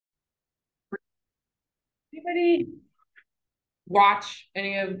Anybody watch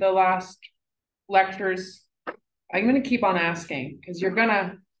any of the last lectures? I'm going to keep on asking because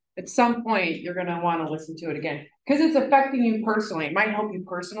at some point, you're going to want to listen to it again because it's affecting you personally. It might help you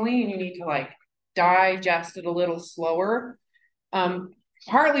personally, and you need to like digest it a little slower.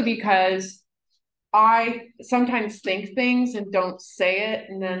 Partly because I sometimes think things and don't say it,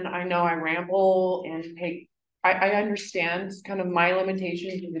 and then I know I ramble and I understand kind of my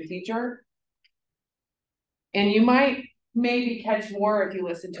limitations as a teacher. And you might maybe catch more if you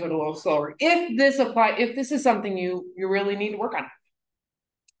listen to it a little slower. If this is something you really need to work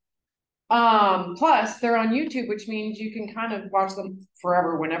on. Plus they're on YouTube, which means you can kind of watch them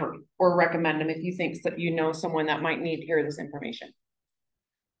forever, whenever, or recommend them if you think that you know someone that might need to hear this information.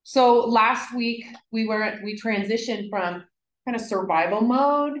 So last week we transitioned from kind of survival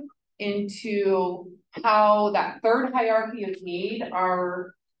mode into how that third hierarchy of need,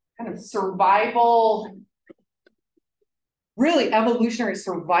 our kind of survival, really evolutionary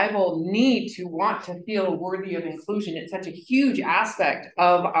survival need to want to feel worthy of inclusion. It's such a huge aspect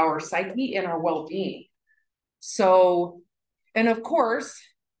of our psyche and our well-being. So, and of course,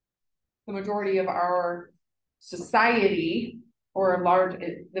 the majority of our society, or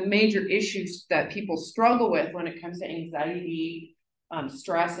the major issues that people struggle with when it comes to anxiety,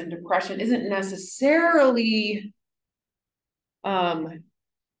 stress, and depression isn't necessarily,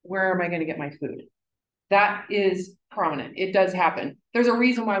 where am I going to get my food? That is prominent. It does happen. There's a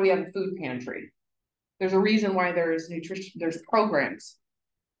reason why we have a food pantry. There's a reason why there's programs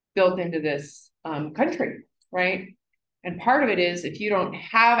built into this country, right? And part of it is if you don't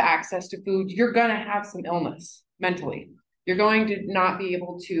have access to food, you're going to have some illness mentally. You're going to not be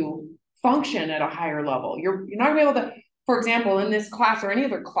able to function at a higher level. You're not going to be able to, for example, in this class or any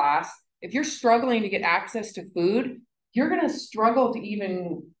other class, if you're struggling to get access to food, you're going to struggle to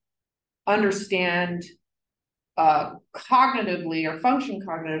even understand cognitively or function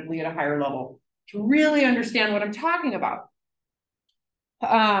cognitively at a higher level to really understand what I'm talking about.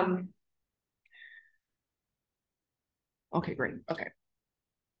 Okay, great. Okay.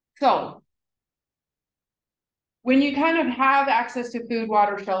 So when you kind of have access to food,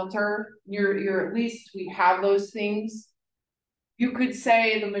 water, shelter, you're at least we have those things. You could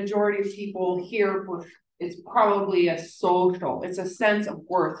say the majority of people here it's probably it's a sense of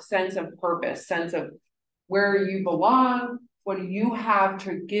worth, sense of purpose, sense of where you belong. What do you have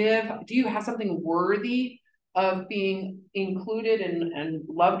to give? Do you have something worthy of being included and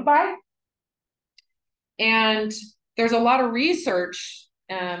loved by? And there's a lot of research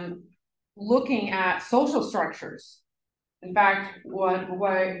looking at social structures. In fact, what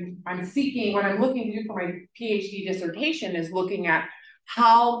I'm looking to do for my PhD dissertation is looking at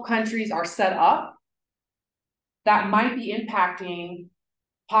how countries are set up that might be impacting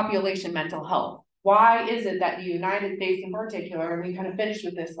population mental health. Why is it that the United States in particular, and we kind of finished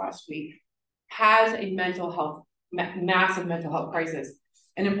with this last week, has a massive mental health crisis?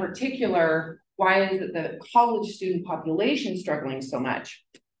 And in particular, why is it the college student population struggling so much?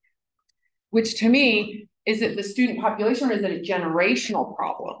 Which to me, is it the student population or is it a generational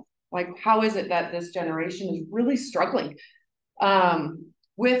problem? Like, how is it that this generation is really struggling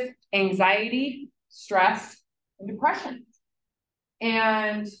with anxiety, stress, and depression?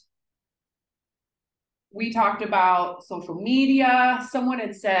 And we talked about social media. Someone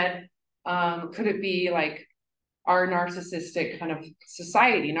had said, could it be like our narcissistic kind of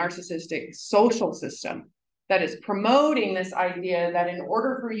society, narcissistic social system that is promoting this idea that in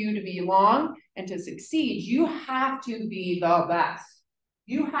order for you to belong and to succeed, you have to be the best.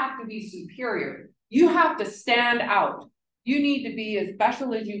 You have to be superior. You have to stand out. You need to be as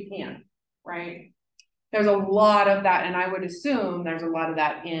special as you can, right? There's a lot of that, and I would assume there's a lot of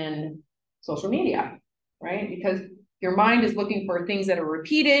that in social media, right? Because your mind is looking for things that are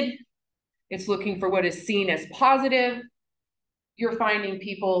repeated. It's looking for what is seen as positive. You're finding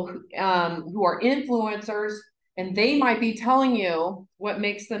people who are influencers, and they might be telling you what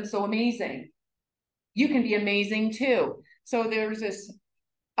makes them so amazing. You can be amazing too. So there's this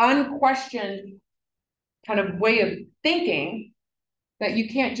unquestioned kind of way of thinking that you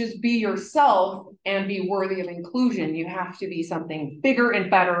can't just be yourself and be worthy of inclusion. You have to be something bigger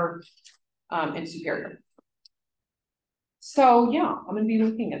and better and superior. So yeah, I'm going to be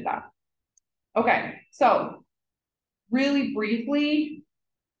looking at that. Okay, so really briefly,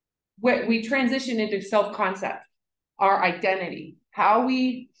 we transition into self-concept, our identity, how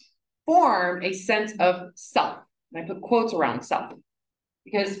we form a sense of self. And I put quotes around self,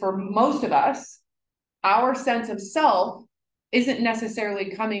 because for most of us, our sense of self isn't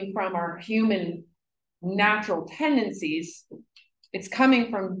necessarily coming from our human natural tendencies. It's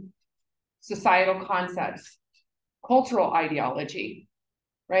coming from societal concepts, cultural ideology,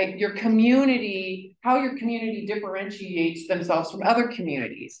 right? Your community, how your community differentiates themselves from other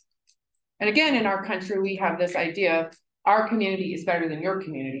communities. And again, in our country, we have this idea of our community is better than your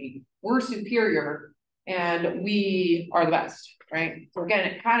community. We're superior and we are the best, right? So again,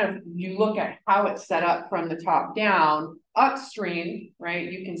 it kind of, you look at how it's set up from the top down, upstream,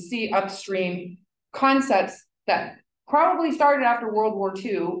 right? You can see upstream concepts that probably started after World War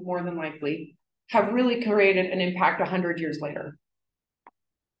II, more than likely, have really created an impact 100 years later.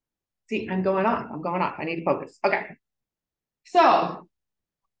 See, I'm going on. I need to focus. Okay. So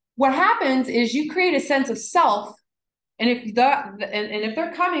what happens is you create a sense of self, and if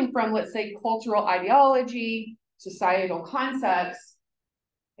they're coming from, let's say, cultural ideology, societal concepts,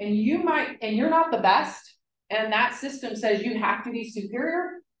 and you're not the best, and that system says you have to be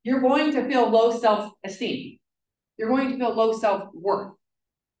superior, you're going to feel low self-esteem. You're going to feel low self-worth.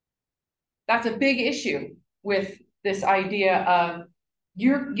 That's a big issue with this idea of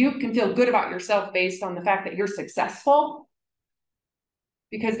you can feel good about yourself based on the fact that you're successful,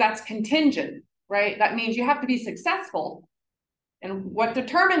 because that's contingent, right? That means you have to be successful. And what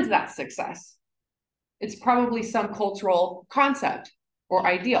determines that success? It's probably some cultural concept or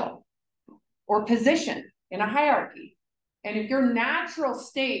ideal or position in a hierarchy. And if your natural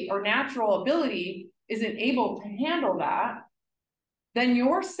state or natural ability isn't able to handle that, then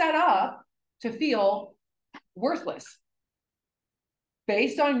you're set up to feel worthless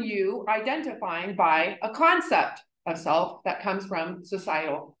based on you identifying by a concept of self that comes from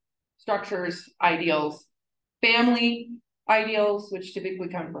societal structures, ideals, family ideals, which typically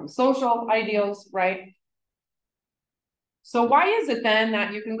come from social ideals, right? So why is it then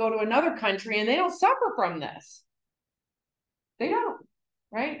that you can go to another country and they don't suffer from this? They don't,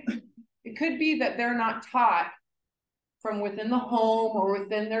 right? It could be that they're not taught from within the home or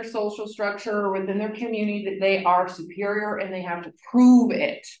within their social structure or within their community that they are superior and they have to prove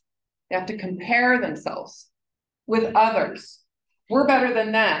it. They have to compare themselves with others. We're better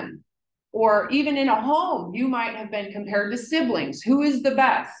than them. Or even in a home, you might have been compared to siblings. Who is the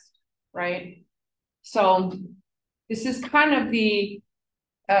best, right? So this is kind of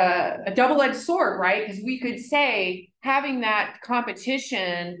a double-edged sword, right? Because we could say having that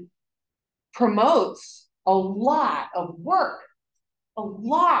competition promotes a lot of work, a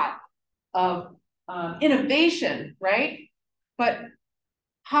lot of innovation, right? But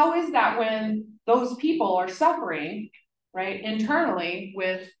how is that when those people are suffering, right, internally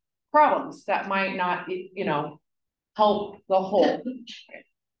with problems that might not, help the whole?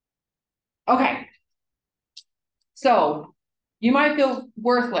 Okay. So you might feel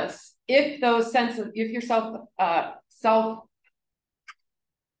worthless if your self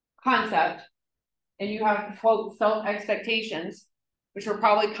concept, and you have, quote, self expectations, which are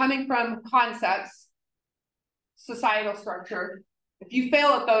probably coming from concepts, societal structure. If you fail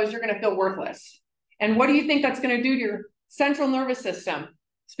at those, you're going to feel worthless. And what do you think that's going to do to your central nervous system,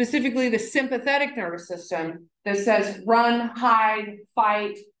 specifically the sympathetic nervous system that says run, hide,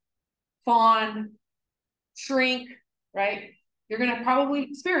 fight, fawn, shrink, right? You're going to probably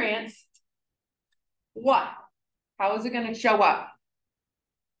experience what? How is it going to show up?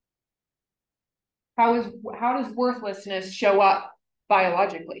 How does worthlessness show up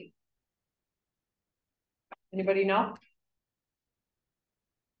biologically? Anybody know?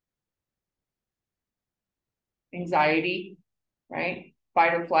 Anxiety, right?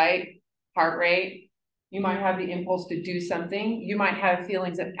 Fight or flight, heart rate. You might have the impulse to do something. You might have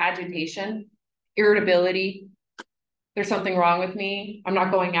feelings of agitation, irritability. There's something wrong with me. I'm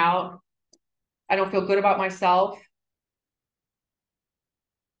not going out. I don't feel good about myself.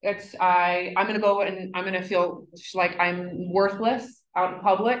 I'm going to go and I'm going to feel like I'm worthless out in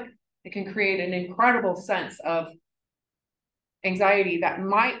public. It can create an incredible sense of anxiety that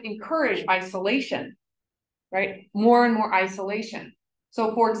might encourage isolation, right? More and more isolation.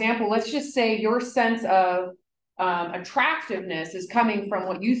 So for example, let's just say your sense of attractiveness is coming from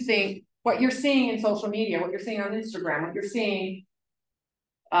what you think, what you're seeing in social media, what you're seeing on Instagram, what you're seeing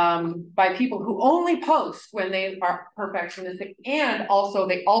by people who only post when they are perfectionistic, and also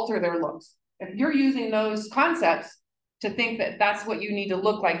they alter their looks. If you're using those concepts to think that that's what you need to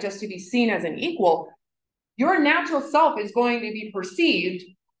look like just to be seen as an equal, your natural self is going to be perceived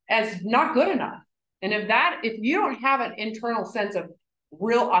as not good enough. And if you don't have an internal sense of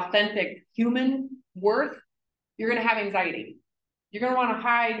real, authentic human worth, you're going to have anxiety. You're going to want to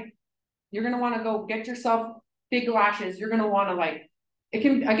hide. You're going to want to go get yourself big lashes. You're going to want to it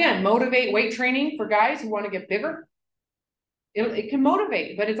can, again, motivate weight training for guys who want to get bigger. It can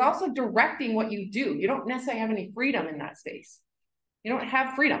motivate, but it's also directing what you do. You don't necessarily have any freedom in that space. You don't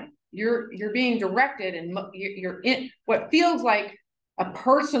have freedom. you're being directed, and you're in what feels like a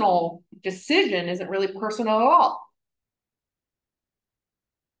personal decision isn't really personal at all.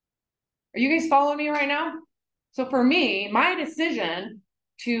 Are you guys following me right now? So for me, my decision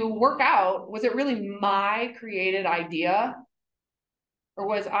to work out, was it really my created idea? Or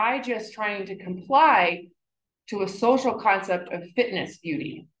was I just trying to comply to a social concept of fitness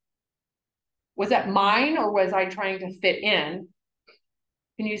beauty? Was that mine, or was I trying to fit in?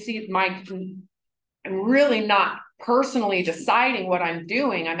 Can you see I'm really not personally deciding what I'm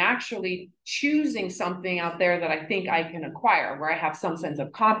doing. I'm actually choosing something out there that I think I can acquire, where I have some sense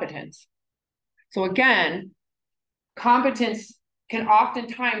of competence. So again, competence can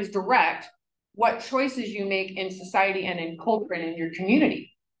oftentimes direct what choices you make in society and in culture and in your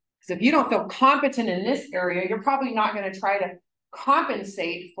community. Because if you don't feel competent in this area, you're probably not going to try to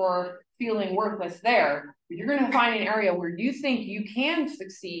compensate for feeling worthless there. But you're going to find an area where you think you can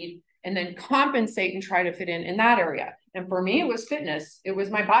succeed and then compensate and try to fit in that area. And for me, it was fitness. It was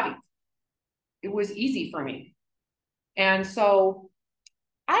my body. It was easy for me. And so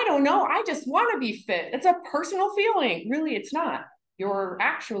I don't know. I just want to be fit. It's a personal feeling. Really, it's not. You're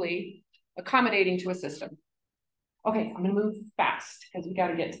actually accommodating to a system. Okay, I'm going to move fast because we got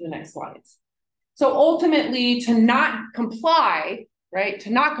to get to the next slides. So ultimately, to not comply, right?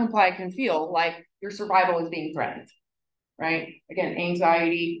 To not comply can feel like your survival is being threatened, right? Again,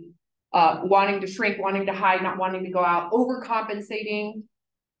 anxiety, wanting to shrink, wanting to hide, not wanting to go out, overcompensating,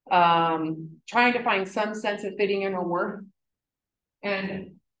 trying to find some sense of fitting in or worth,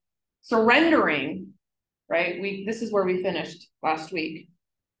 and surrendering, right? This is where we finished last week.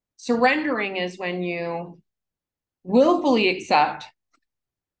 Surrendering is when you willfully accept,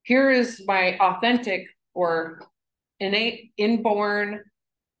 here is my authentic or innate, inborn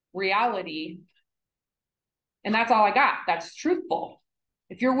reality, and that's all I got. That's truthful.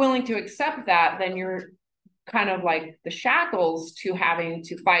 If you're willing to accept that, then you're kind of like the shackles to having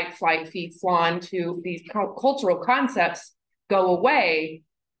to fight, flight, feed, fawn, to these cultural concepts go away.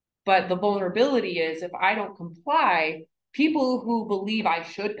 But the vulnerability is, if I don't comply, people who believe I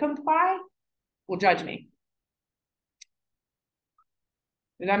should comply will judge me.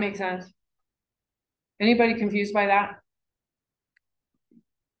 Did that make sense? Anybody confused by that?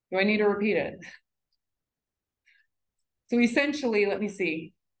 Do I need to repeat it? So essentially, let me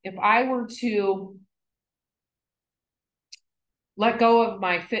see. If I were to let go of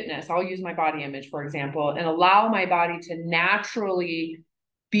my fitness, I'll use my body image, for example, and allow my body to naturally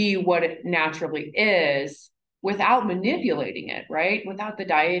be what it naturally is without manipulating it, right? Without the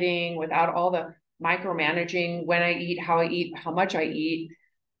dieting, without all the micromanaging when I eat, how much I eat,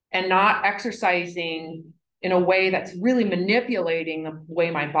 and not exercising in a way that's really manipulating the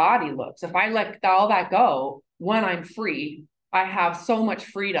way my body looks. If I let all that go, when I'm free, I have so much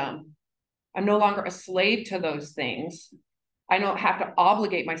freedom. I'm no longer a slave to those things. I don't have to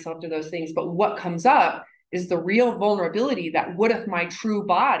obligate myself to those things. But what comes up is the real vulnerability that what if my true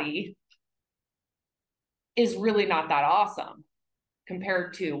body is really not that awesome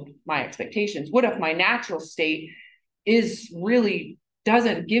compared to my expectations? What if my natural state is really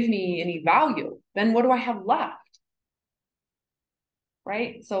doesn't give me any value? Then what do I have left?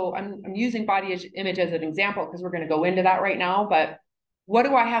 Right? So I'm using body image as an example because we're going to go into that right now. But what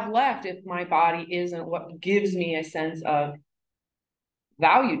do I have left if my body isn't what gives me a sense of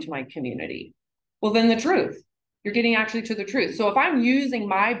value to my community? Well, then the truth. You're getting actually to the truth. So if I'm using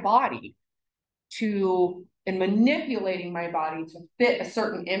my body and manipulating my body to fit a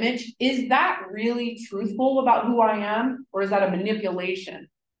certain image, is that really truthful about who I am? Or is that a manipulation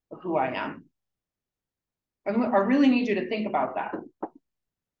of who I am? I really need you to think about that.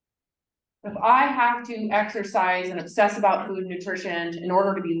 If I have to exercise and obsess about food and nutrition in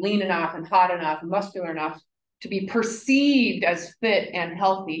order to be lean enough and hot enough and muscular enough to be perceived as fit and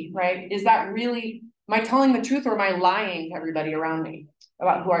healthy, right? Is that really, am I telling the truth, or am I lying to everybody around me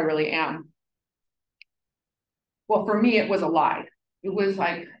about who I really am? Well, for me, it was a lie. It was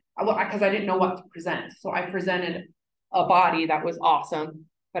like, because I didn't know what to present. So I presented a body that was awesome,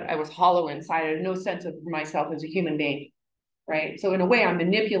 but I was hollow inside. I had no sense of myself as a human being, right? So in a way, I'm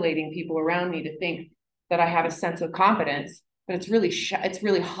manipulating people around me to think that I have a sense of confidence, but it's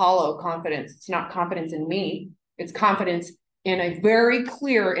really hollow confidence. It's not confidence in me. It's confidence in a very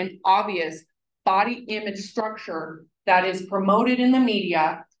clear and obvious body image structure that is promoted in the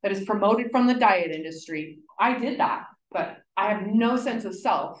media, that is promoted from the diet industry. I did that, but I have no sense of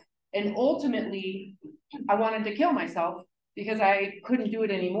self. And ultimately, I wanted to kill myself because I couldn't do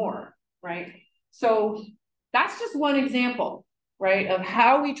it anymore, right? So that's just one example, right, of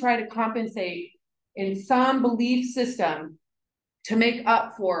how we try to compensate in some belief system to make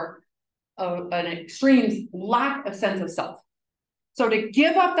up for an extreme lack of sense of self. So to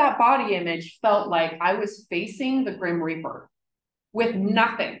give up that body image felt like I was facing the Grim Reaper with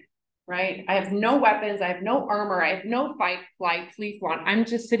nothing, right? I have no weapons, I have no armor, I have no fight, flight, flee, flaunt. I'm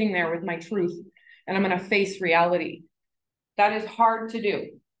just sitting there with my truth, and I'm going to face reality. That is hard to do.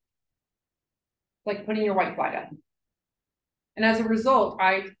 It's like putting your white flag up. And as a result,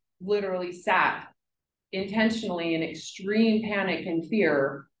 I literally sat intentionally in extreme panic and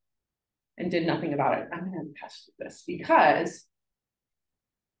fear and did nothing about it. I'm going to pass this because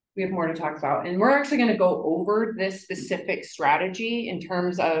we have more to talk about. And we're actually going to go over this specific strategy in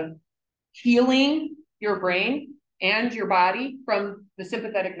terms of healing your brain and your body from the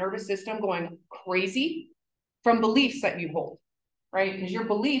sympathetic nervous system going crazy from beliefs that you hold, right? Because your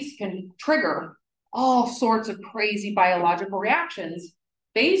beliefs can trigger all sorts of crazy biological reactions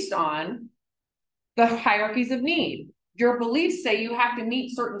based on the hierarchies of need. Your beliefs say you have to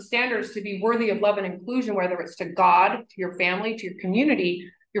meet certain standards to be worthy of love and inclusion, whether it's to God, to your family, to your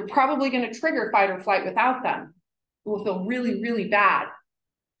community. You're probably going to trigger fight or flight without them. It will feel really, really bad.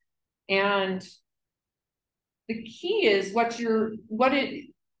 And the key is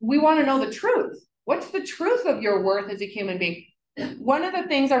we want to know the truth. What's the truth of your worth as a human being? One of the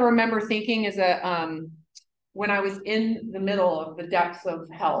things I remember thinking is when I was in the middle of the depths of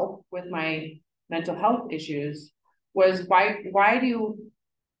hell with my mental health issues was why do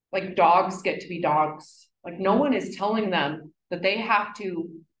like dogs get to be dogs? Like no one is telling them that they have to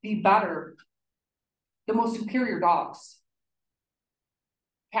be better, the most superior dogs.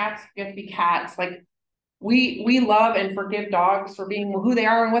 Cats get to be cats. Like we love and forgive dogs for being who they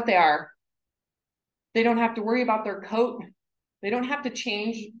are and what they are. They don't have to worry about their coat. They don't have to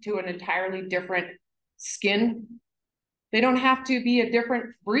change to an entirely different skin. They don't have to be a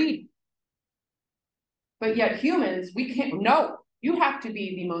different breed. But yet humans, we can't, no, you have to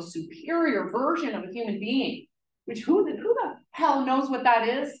be the most superior version of a human being, which who the hell knows what that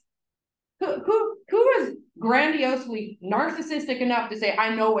is? Who is grandiosely narcissistic enough to say,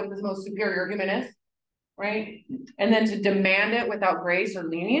 I know what the most superior human is, right? And then to demand it without grace or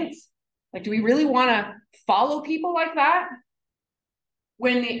lenience? Like, do we really want to follow people like that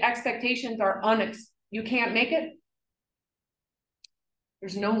when the expectations are you can't make it?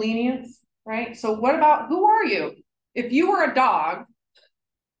 There's no lenience, right? So what about, who are you? If you were a dog,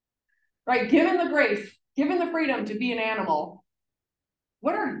 right, given the grace, given the freedom to be an animal,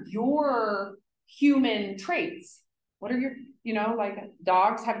 what are your human traits? What are your, like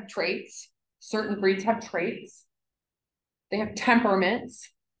dogs have traits, certain breeds have traits, they have temperaments.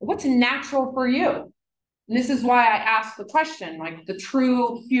 What's natural for you? And this is why I asked the question, like the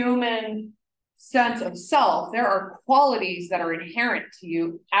true human sense of self, there are qualities that are inherent to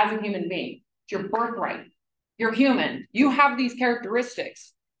you as a human being. It's your birthright. You're human. You have these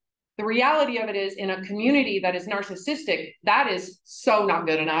characteristics. The reality of it is, in a community that is narcissistic, that is so not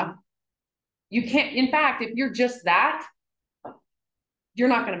good enough. You can't, in fact, if you're just that, you're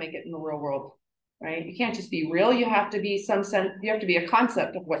not going to make it in the real world, right? You can't just be real. You have to be you have to be a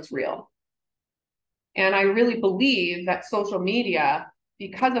concept of what's real. And I really believe that social media,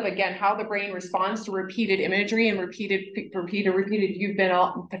 because of, again, how the brain responds to repeated imagery and repeated, you've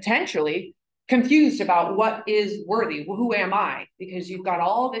been potentially confused about what is worthy. Who am I? Because you've got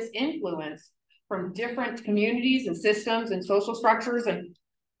all this influence from different communities and systems and social structures and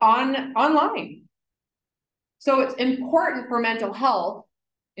online. So it's important for mental health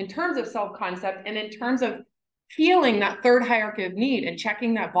in terms of self-concept and in terms of healing that third hierarchy of need and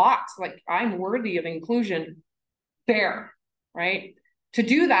checking that box, like I'm worthy of inclusion there, right? To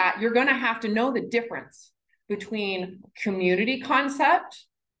do that, you're going to have to know the difference between community concept.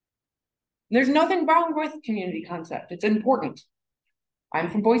 There's nothing wrong with community concept. It's important. I'm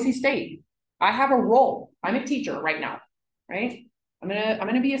from Boise State. I have a role. I'm a teacher right now, right? I'm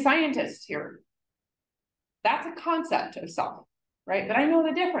gonna be a scientist here. That's a concept of self, right? But I know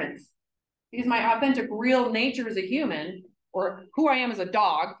the difference because my authentic, real nature as a human, or who I am as a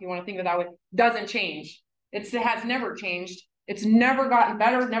dog, if you want to think of it that way, doesn't change. It has never changed. It's never gotten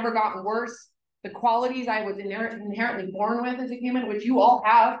better, never gotten worse. The qualities I was inherently born with as a human, which you all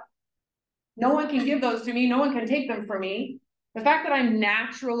have, no one can give those to me. No one can take them from me. The fact that I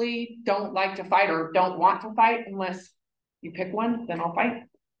naturally don't like to fight or don't want to fight, unless you pick one, then I'll fight,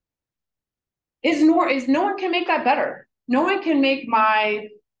 is no one can make that better. No one can make my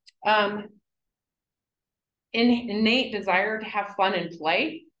innate desire to have fun and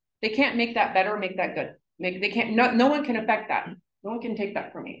play. They can't make that better, make that good. No one can affect that. No one can take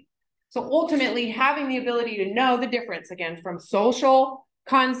that from me. So ultimately, having the ability to know the difference, again, from social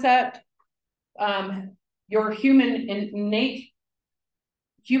concept, your human innate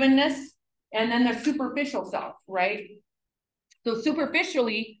humanness, and then the superficial self, right? So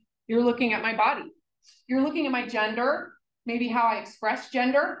superficially, you're looking at my body. You're looking at my gender, maybe how I express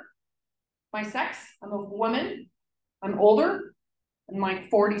gender, my sex. I'm a woman. I'm older. I'm like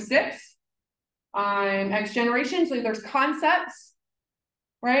 46. I'm X generation. So there's concepts,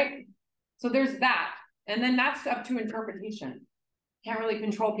 right? So there's that. And then that's up to interpretation. Can't really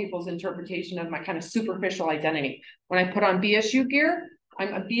control people's interpretation of my kind of superficial identity. When I put on BSU gear,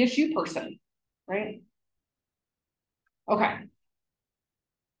 I'm a BSU person, right? Okay.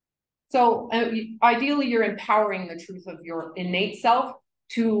 So ideally, you're empowering the truth of your innate self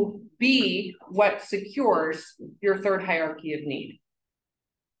to be what secures your third hierarchy of need.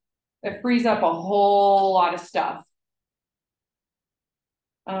 It frees up a whole lot of stuff.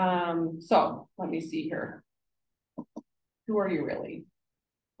 So let me see here. Who are you really?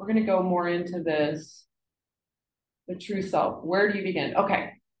 We're going to go more into this, the true self. Where do you begin?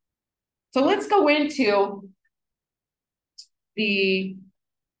 Okay. So let's go into the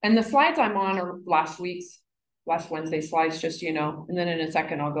slides I'm on are last Wednesday slides, just so you know. And then in a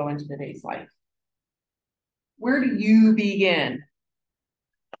second, I'll go into today's slide. Where do you begin?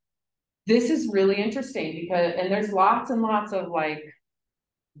 This is really interesting because, and there's lots and lots of like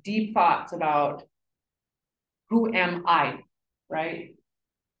deep thoughts about who am I, right?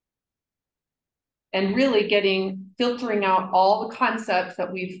 And really filtering out all the concepts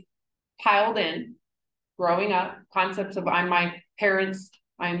that we've piled in growing up, concepts of I'm my parents,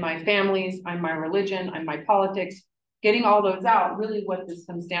 I'm my families, I'm my religion, I'm my politics, getting all those out. Really what this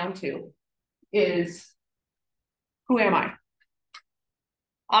comes down to is, who am I?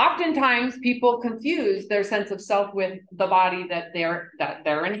 Oftentimes people confuse their sense of self with the body that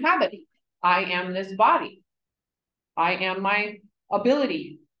they're inhabiting. I am this body. I am my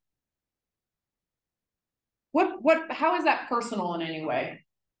ability. How is that personal in any way?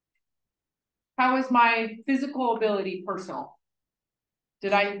 How is my physical ability personal?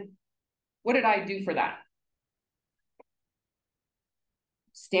 What did I do for that?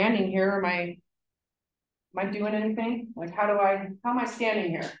 Standing here, am I doing anything? Like, how am I standing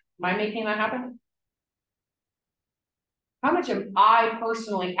here? Am I making that happen? How much am I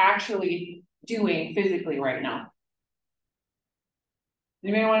personally actually doing physically right now?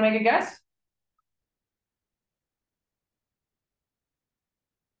 Anybody want to make a guess?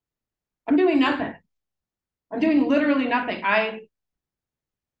 I'm doing nothing. I'm doing literally nothing. I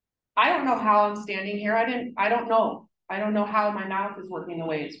don't know how I'm standing here. I don't know. I don't know how my mouth is working the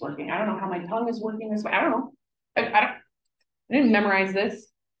way it's working. I don't know how my tongue is working this way. I don't know. I didn't memorize this.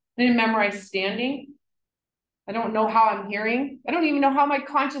 I didn't memorize standing. I don't know how I'm hearing. I don't even know how my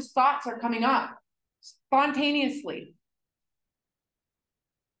conscious thoughts are coming up spontaneously.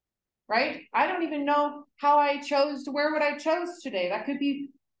 Right? I don't even know how I chose to wear what I chose today. That could be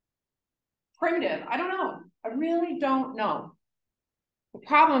primitive. I don't know. I really don't know. The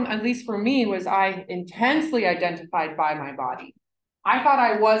problem, at least for me, was I intensely identified by my body. I thought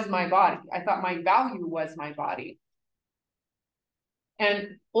I was my body. I thought my value was my body.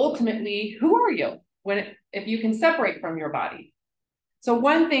 And ultimately, who are you if you can separate from your body? So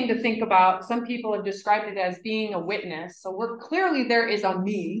one thing to think about, some people have described it as being a witness. So clearly there is a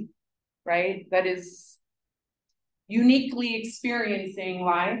me, right? That is uniquely experiencing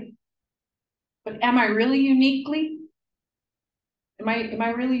life. But am I really uniquely? Am I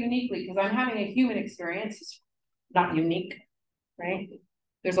really uniquely? Because I'm having a human experience. It's not unique, right?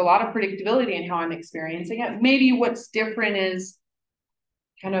 There's a lot of predictability in how I'm experiencing it. Maybe what's different is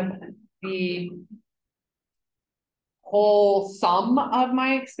kind of the whole sum of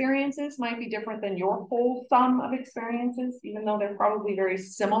my experiences might be different than your whole sum of experiences, even though they're probably very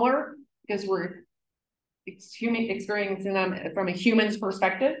similar because we're experiencing them from a human's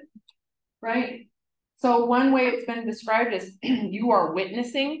perspective, right? So one way it's been described is you are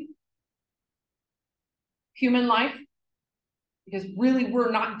witnessing human life because really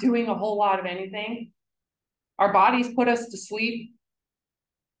we're not doing a whole lot of anything. Our bodies put us to sleep.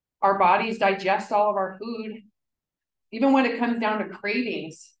 Our bodies digest all of our food. Even when it comes down to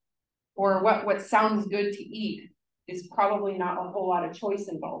cravings or what sounds good to eat, is probably not a whole lot of choice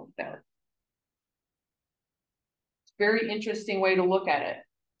involved there. It's a very interesting way to look at it.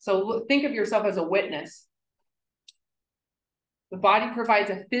 So think of yourself as a witness. The body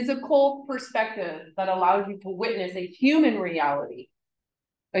provides a physical perspective that allows you to witness a human reality,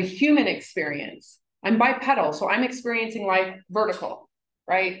 a human experience. I'm bipedal, so I'm experiencing life vertical,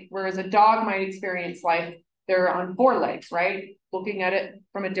 right? Whereas a dog might experience life, they're on four legs, right? Looking at it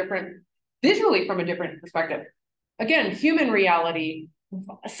visually from a different perspective. Again, human reality,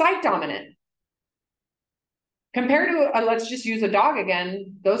 sight dominant. Compared to, let's just use a dog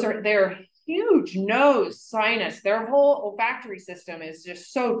again, they're huge nose, sinus, their whole olfactory system is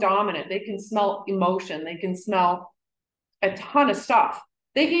just so dominant. They can smell emotion, they can smell a ton of stuff.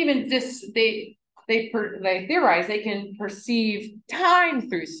 They can even they theorize they can perceive time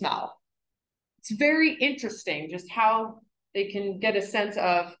through smell. It's very interesting just how they can get a sense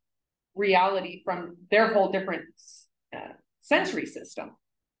of reality from their whole different sensory system.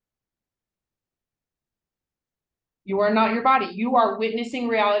 You are not your body. You are witnessing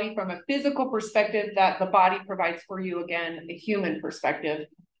reality from a physical perspective that the body provides for you. Again, a human perspective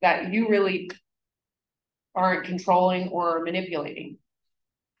that you really aren't controlling or manipulating.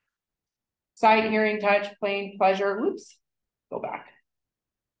 Sight, hearing, touch, pain, pleasure. Oops, go back.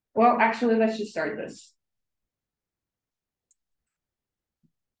 Well, actually, let's just start this.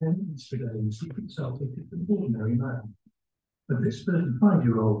 Today, he himself an ordinary man, but this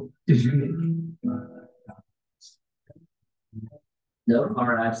 35-year-old is unique. No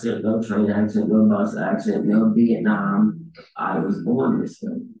car accident, no train accident, no bus accident, no Vietnam. I was born this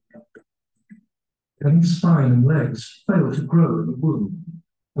way. Kenny's spine and legs failed to grow in the womb,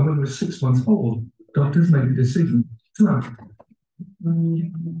 and when he was 6 months old, doctors made the decision to amputate.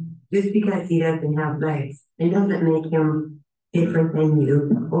 Just because he doesn't have legs, it doesn't make him different than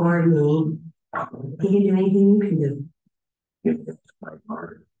you or me. He can do anything you can do. It's my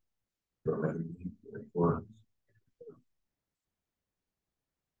part.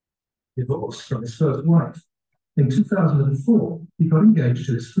 Divorced from his first wife. In 2004, he got engaged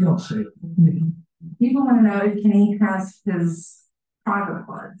to his fiancée, Nikki. People want to know if Kenny has his private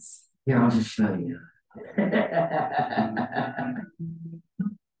parts. Here, I'll just show you.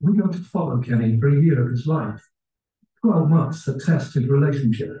 We're going to follow Kenny for a year of his life. 12 months to test his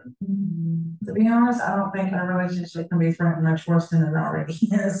relationship. To be honest, I don't think our relationship can be threatened much worse than it already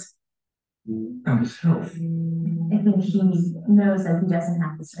is. And his health. I think he knows that he doesn't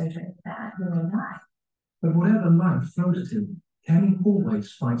have the surgery for that. He may not. But whatever life throws at him, Kenny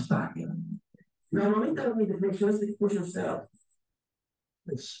always fights back. No, let me go read the picture. Push yourself.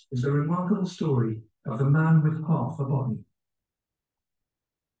 This is a remarkable story of the man with half a body.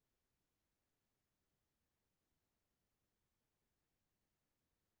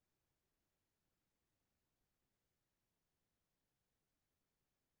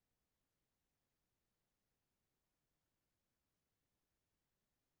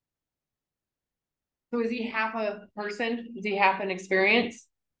 So is he half a person? Is he half an experience?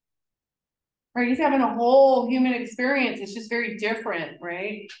 Right, he's having a whole human experience. It's just very different,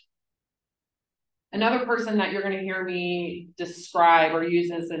 right? Another person that you're going to hear me describe or use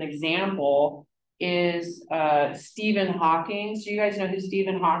as an example is Stephen Hawking. Do you guys know who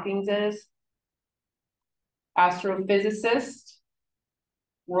Stephen Hawking is? Astrophysicist,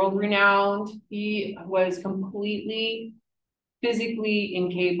 world-renowned. He was completely physically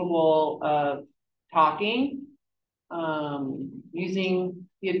incapable of talking,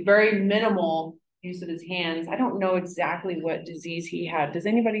 he had very minimal use of his hands. I don't know exactly what disease he had. Does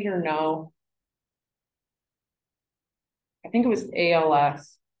anybody here know? I think it was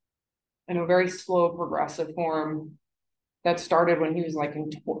ALS, and a very slow progressive form that started when he was like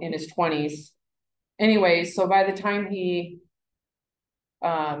in his 20s. Anyways, so by the time he,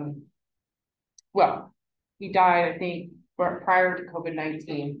 he died, I think, prior to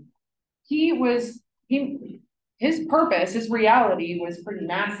COVID-19. His purpose, his reality was pretty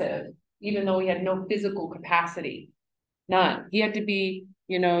massive, even though he had no physical capacity, none. He had to be,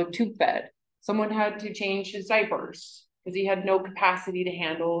 tube fed. Someone had to change his diapers because he had no capacity to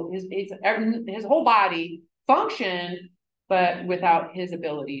handle his whole body functioned, but without his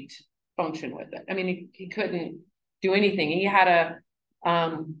ability to function with it. I mean, he couldn't do anything. He had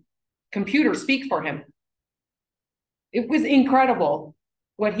a computer speak for him. It was incredible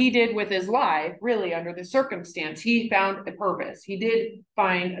what he did with his life, really, under the circumstance. He found a purpose. He did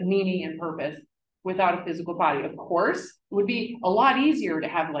find a meaning and purpose without a physical body. Of course, it would be a lot easier to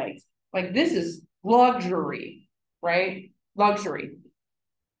have legs. Like, this is luxury, right? Luxury.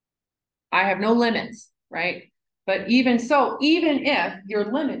 I have no limits, right? But even so, even if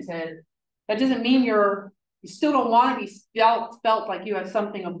you're limited, that doesn't mean you still don't want to be felt like you have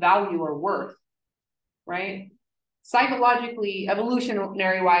something of value or worth, right? Psychologically,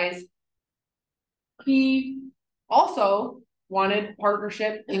 evolutionary wise, he also wanted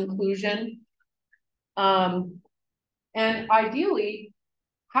partnership, inclusion, and ideally,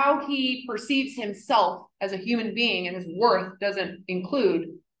 how he perceives himself as a human being and his worth doesn't include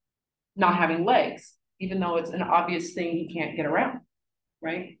not having legs, even though it's an obvious thing he can't get around,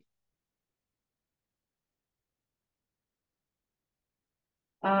 right?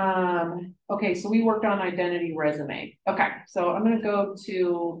 Okay, so we worked on identity resume. Okay, so I'm gonna go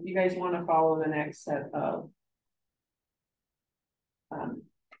to, you guys wanna follow the next set of.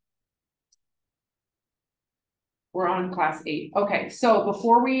 We're on class 8. Okay, so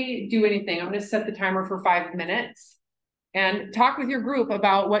before we do anything, I'm gonna set the timer for 5 minutes. And talk with your group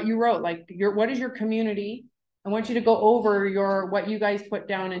about what you wrote, like what is your community? I want you to go over what you guys put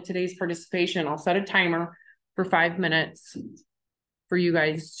down in today's participation. I'll set a timer for 5 minutes for you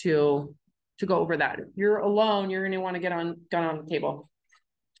guys to go over that. If you're alone, you're gonna want to get on the table.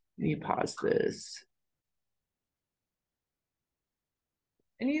 Let me pause this.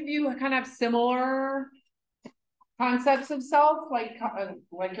 Any of you kind of have similar concepts of self, like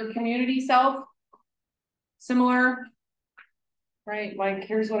your community self? Similar? Right, like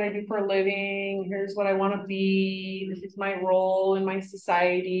here's what I do for a living, here's what I want to be, this is my role in my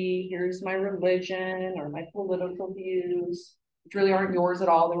society, here's my religion or my political views, which really aren't yours at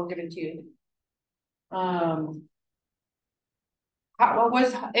all, they were given to you. Was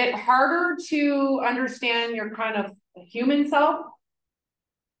it harder to understand your kind of human self?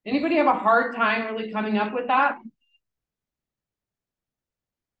 Anybody have a hard time really coming up with that?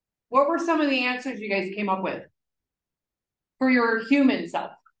 What were some of the answers you guys came up with? For your human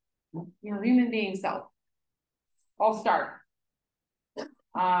self, your human being self. I'll start.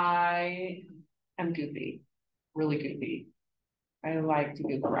 I am goofy, really goofy. I like to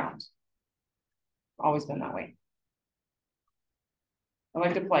goof around. Always been that way. I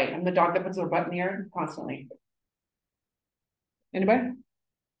like to play. I'm the dog that puts their butt in the air constantly. Anybody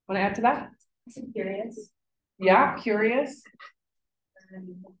want to add to that? I'm curious. Yeah, curious.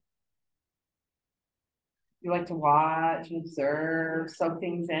 You like to watch and observe, soak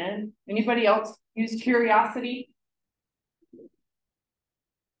things in. Anybody else use curiosity?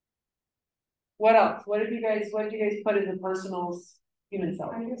 What else? What did you guys put as a personal human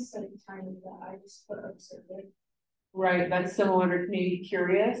self? I just said time that I just put observant. Right, that's similar to maybe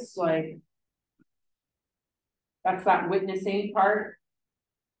curious, like that's that witnessing part.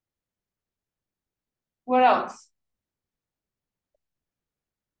 What else?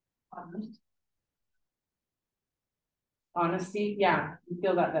 Honesty, yeah, you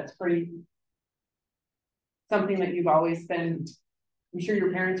feel that's pretty something that you've always been. I'm sure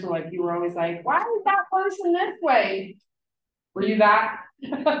your parents were like, you were always like, why is that person this way? Were you that?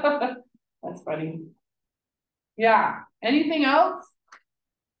 That's funny. Yeah. Anything else?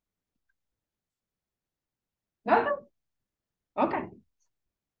 Nothing? Okay.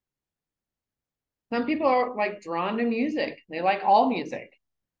 Some people are like drawn to music. They like all music.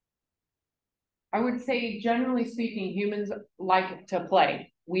 I would say, generally speaking, humans like to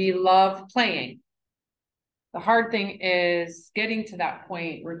play. We love playing. The hard thing is getting to that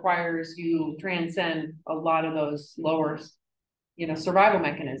point requires you transcend a lot of those lower, survival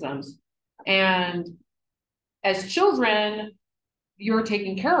mechanisms. And as children, you're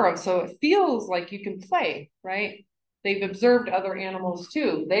taken care of. So it feels like you can play, right? They've observed other animals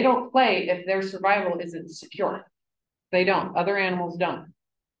too. They don't play if their survival isn't secure. They don't. Other animals don't.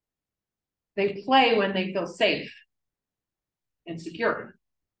 They play when they feel safe and secure.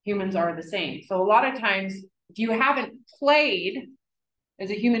 Humans are the same. So a lot of times, if you haven't played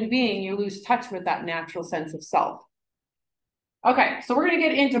as a human being, you lose touch with that natural sense of self. Okay, so we're going to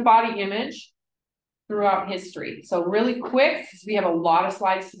get into body image throughout history. So really quick, because we have a lot of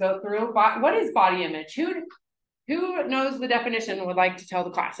slides to go through. What is body image? Who knows the definition and would like to tell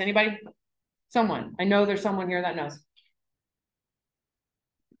the class? Anybody? Someone. I know there's someone here that knows.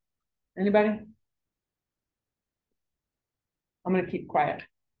 Anybody? I'm going to keep quiet.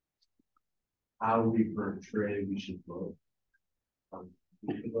 How we portray we should look, or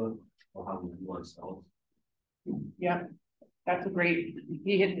how we view ourselves. Yeah, that's a great,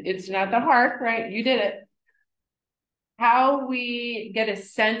 it's not that hard, right? You did it. How we get a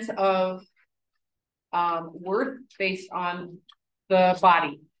sense of worth based on the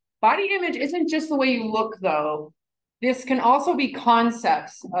body. Body image isn't just the way you look though. This can also be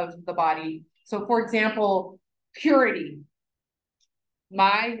concepts of the body. So for example, purity.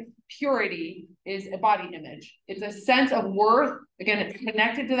 My purity is a body image. It's a sense of worth. Again, it's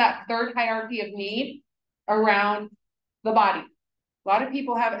connected to that third hierarchy of need around the body. A lot of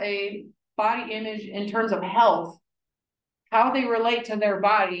people have a body image in terms of health, how they relate to their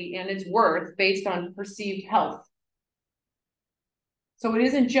body and its worth based on perceived health. So it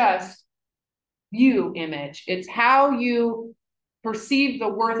isn't just view image, it's how you perceive the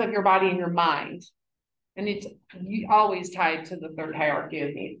worth of your body and your mind. And it's always tied to the third hierarchy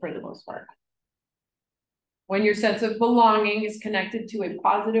of need for the most part. When your sense of belonging is connected to a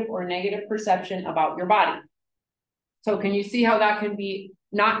positive or negative perception about your body. So can you see how that can be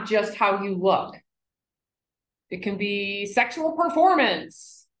not just how you look. It can be sexual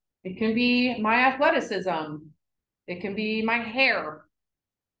performance. It can be my athleticism. It can be my hair.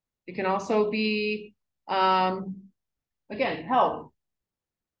 It can also be, again, health.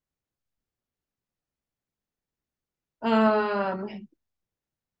 Moving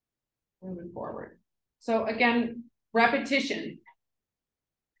forward. So again, repetition.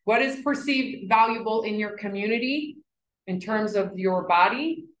 What is perceived valuable in your community in terms of your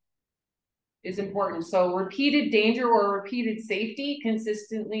body is important. So repeated danger or repeated safety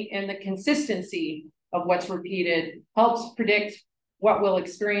consistently, and the consistency of what's repeated helps predict what we'll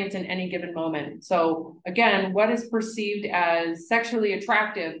experience in any given moment. So again, what is perceived as sexually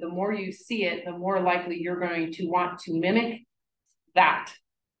attractive, the more you see it, the more likely you're going to want to mimic that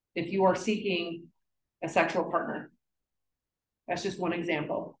if you are seeking a sexual partner. That's just one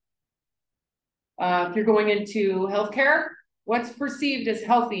example. If you're going into healthcare, what's perceived as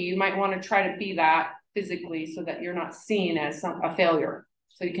healthy, you might want to try to be that physically so that you're not seen as a failure.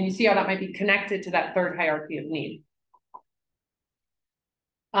 So can you see how that might be connected to that third hierarchy of need?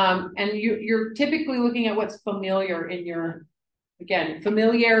 And you're typically looking at what's familiar in your, again,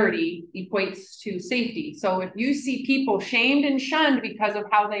 familiarity equates to safety. So if you see people shamed and shunned because of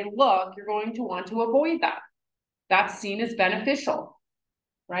how they look, you're going to want to avoid that. That's seen as beneficial,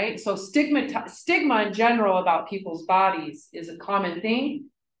 right? So stigma in general about people's bodies is a common thing.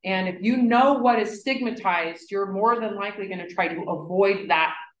 And if you know what is stigmatized, you're more than likely going to try to avoid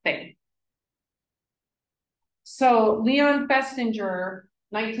that thing. So Leon Festinger,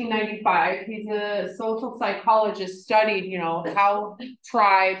 1995, he's a social psychologist, studied, you know, how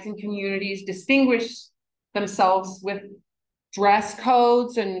tribes and communities distinguish themselves with dress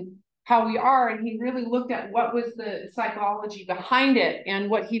codes and how we are. And he really looked at what was the psychology behind it. And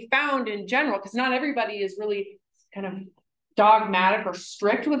what he found in general, because not everybody is really kind of dogmatic or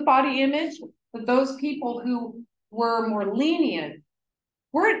strict with body image, but those people who were more lenient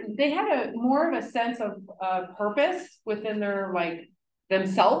they had a more of a sense of purpose within their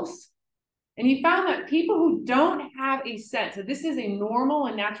themselves. And he found that people who don't have a sense, so this is a normal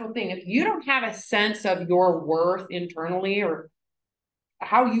and natural thing, if you don't have a sense of your worth internally or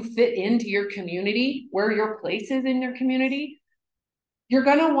how you fit into your community, where your place is in your community, you're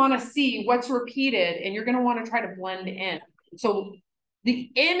going to want to see what's repeated and you're going to want to try to blend in. So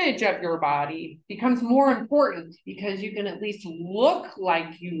the image of your body becomes more important because you can at least look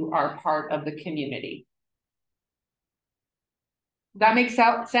like you are part of the community. That makes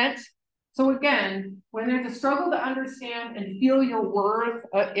sense? So again, when there's a struggle to understand and feel your worth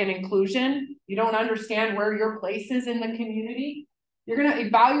and inclusion, you don't understand where your place is in the community, you're going to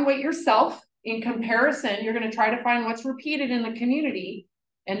evaluate yourself in comparison. You're going to try to find what's repeated in the community,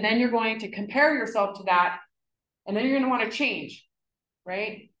 and then you're going to compare yourself to that, and then you're going to want to change.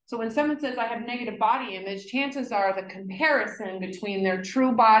 Right? So when someone says I have negative body image, chances are the comparison between their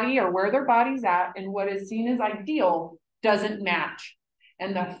true body or where their body's at and what is seen as ideal doesn't match.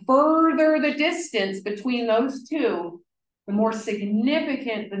 And the further the distance between those two, the more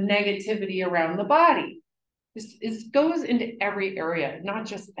significant the negativity around the body. This goes into every area, not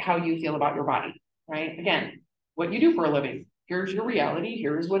just how you feel about your body, right? Again, what you do for a living. Here's your reality.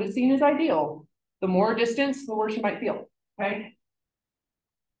 Here's what is seen as ideal. The more distance, the worse you might feel, okay?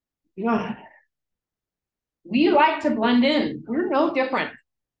 Yeah. We like to blend in. We're no different.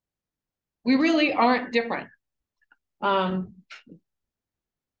 We really aren't different. The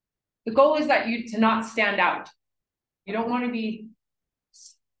goal is that to not stand out. You don't want to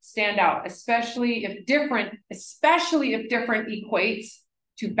stand out, especially if different equates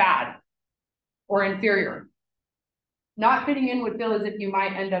to bad or inferior. Not fitting in would feel as if you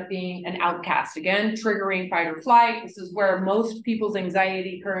might end up being an outcast. Again, triggering fight or flight. This is where most people's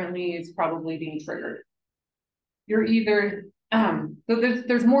anxiety currently is probably being triggered. You're either, so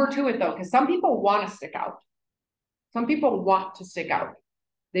there's more to it though, because some people want to stick out. Some people want to stick out.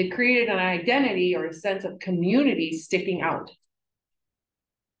 They've created an identity or a sense of community sticking out.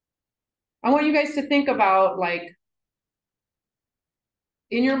 I want you guys to think about,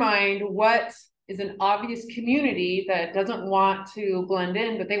 in your mind, what is an obvious community that doesn't want to blend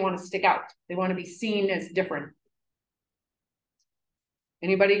in, but they want to stick out. They want to be seen as different.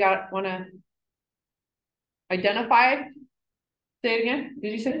 Anybody want to identify? Say it again.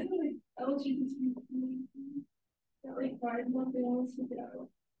 Did you say it?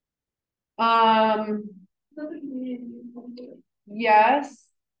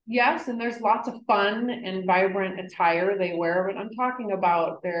 Yes, and there's lots of fun and vibrant attire they wear, but I'm talking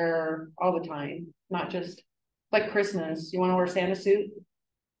about they're all the time, not just like Christmas. You want to wear Santa suit?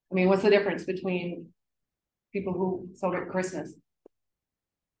 I mean, what's the difference between people who celebrate Christmas?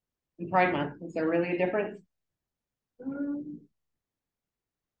 in Pride Month? Is there really a difference?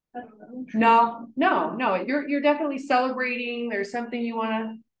 No, you're definitely celebrating. There's something you want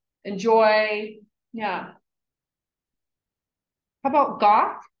to enjoy. Yeah. How about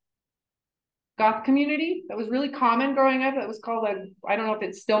goth community? That was really common growing up. It was called I don't know if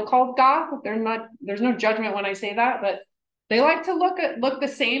it's still called goth. There's no judgment when I say that, but they like to look the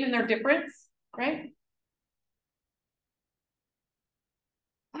same in their difference, right?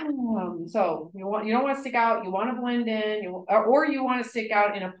 So you don't want to stick out, you want to blend in, or you want to stick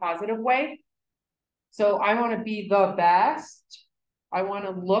out in a positive way. So I want to be the best. I want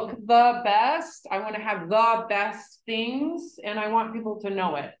to look the best. I want to have the best things, and I want people to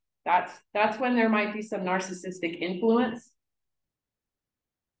know it. That's when there might be some narcissistic influence.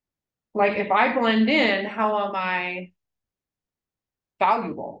 Like if I blend in, how am I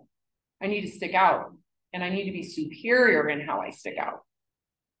valuable? I need to stick out, and I need to be superior in how I stick out.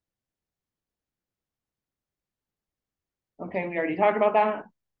 Okay, we already talked about that.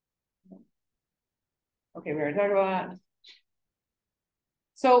 Okay, we already talked about that.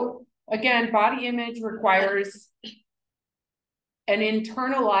 So again, body image requires an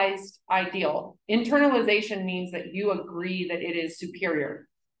internalized ideal. Internalization means that you agree that it is superior.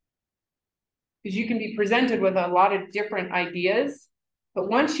 Because you can be presented with a lot of different ideas, but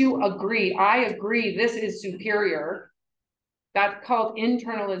once you agree, I agree this is superior, that's called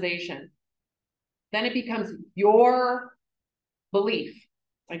internalization. Then it becomes your belief.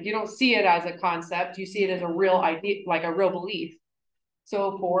 Like you don't see it as a concept, you see it as a real idea, like a real belief.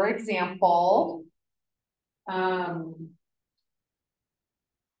 So for example,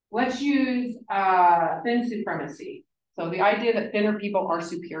 let's use thin supremacy. So the idea that thinner people are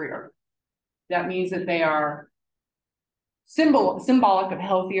superior. That means that they are symbolic of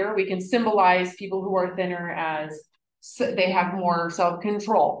healthier. We can symbolize people who are thinner as they have more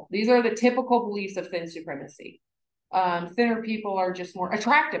self-control. These are the typical beliefs of thin supremacy. Thinner people are just more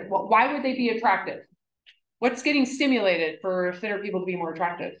attractive. Well, why would they be attractive? What's getting stimulated for thinner people to be more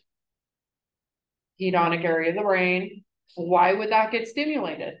attractive? Hedonic area of the brain. Why would that get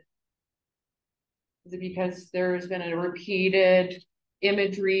stimulated? Is it because there's been a repeated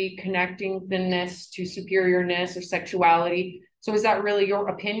imagery connecting thinness to superiorness or sexuality? So is that really your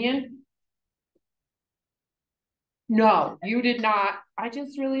opinion? No, you did not. I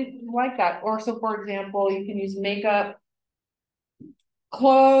just really like that. Or so, for example, you can use makeup,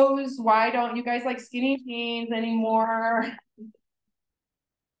 clothes. Why don't you guys like skinny jeans anymore?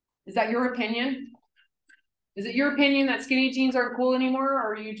 Is that your opinion? Is it your opinion that skinny jeans aren't cool anymore,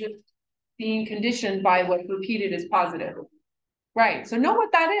 or are you just being conditioned by what's repeated as positive? Right. So know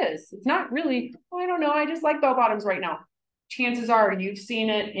what that is. It's not really, oh, I don't know, I just like bell bottoms right now. Chances are you've seen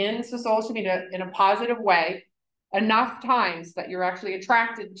it in social media in a positive way enough times that you're actually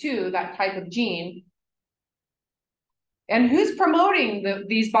attracted to that type of gene. And who's promoting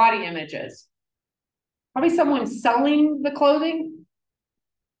these body images? Probably someone selling the clothing,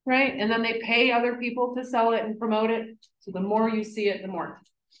 right? And then they pay other people to sell it and promote it. So the more you see it, the more.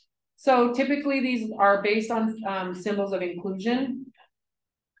 So typically these are based on symbols of inclusion.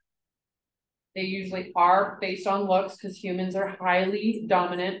 They usually are based on looks because humans are highly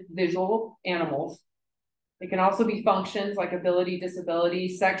dominant visual animals. They can also be functions like ability,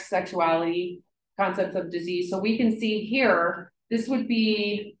 disability, sex, sexuality, concepts of disease. So we can see here, this would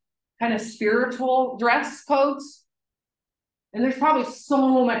be kind of spiritual dress codes. And there's probably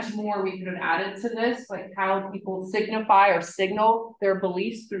so much more we could have added to this, like how people signify or signal their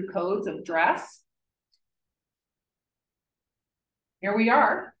beliefs through codes of dress. Here we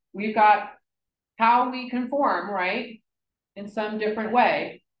are. We've got how we conform, right? In some different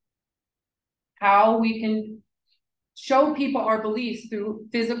way. How we can show people our beliefs through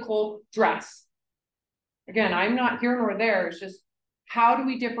physical dress. Again, I'm not here nor there. It's just how do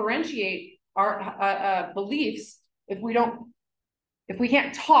we differentiate our beliefs if we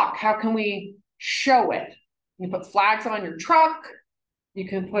can't talk? How can we show it? You put flags on your truck. You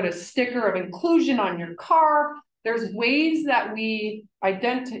can put a sticker of inclusion on your car. There's ways that we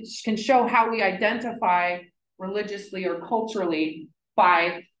can show how we identify religiously or culturally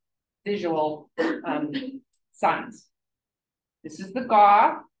by visual signs. This is the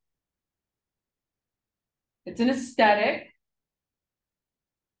goth. It's an aesthetic.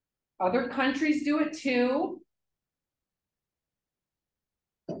 Other countries do it too.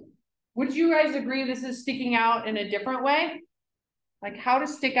 Would you guys agree this is sticking out in a different way? Like how to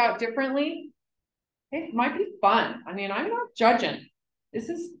stick out differently? It might be fun. I mean, I'm not judging. This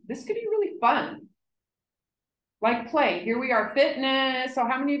could be really fun. Like play. Here we are, fitness. So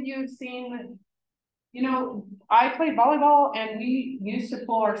how many of you have seen You know, I played volleyball and we used to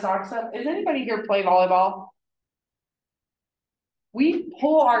pull our socks up. Does anybody here play volleyball? We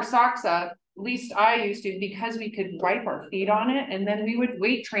pull our socks up, at least I used to, because we could wipe our feet on it, and then we would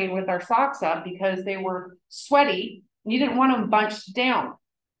weight train with our socks up because they were sweaty and you didn't want them bunched down.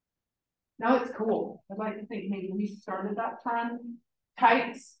 Now it's cool. I'd like to think maybe we started that trend.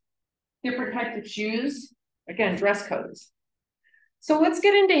 Tights, different types of shoes, again, dress codes. So let's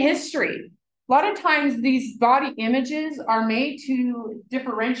get into history. A lot of times these body images are made to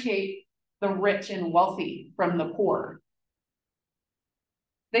differentiate the rich and wealthy from the poor.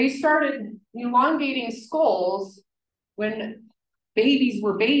 They started elongating skulls when babies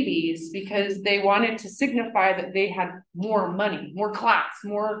were babies because they wanted to signify that they had more money, more class,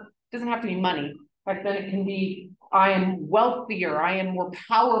 more, doesn't have to be money. Back then it can be, I am wealthier, I am more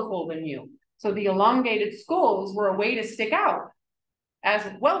powerful than you. So the elongated skulls were a way to stick out as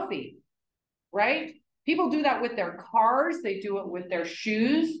wealthy, right? People do that with their cars, they do it with their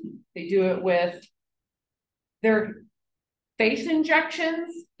shoes, they do it with their face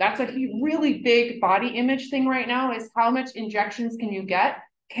injections. That's a really big body image thing right now, is how much injections can you get?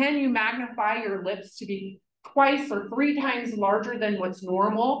 Can you magnify your lips to be twice or 3 times larger than what's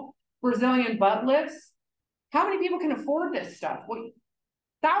normal? Brazilian butt lifts. How many people can afford this stuff? Well,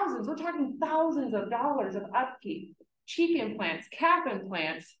 thousands, we're talking thousands of dollars of upkeep. Cheek implants, calf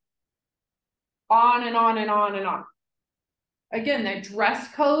implants, on and on and on and on. Again, the dress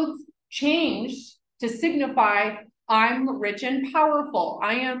codes changed to signify I'm rich and powerful.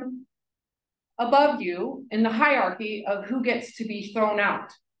 I am above you in the hierarchy of who gets to be thrown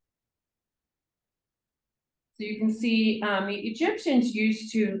out. So you can see the Egyptians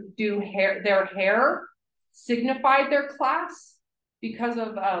used to do their hair signified their class because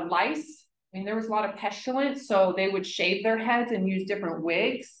of lice. I mean, there was a lot of pestilence, so they would shave their heads and use different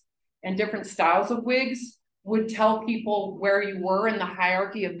wigs, and different styles of wigs would tell people where you were in the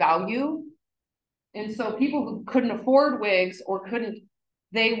hierarchy of value. And so people who couldn't afford wigs or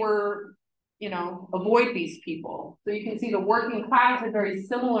they were, avoid these people. So you can see the working class had very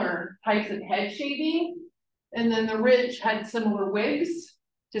similar types of head shaving. And then the rich had similar wigs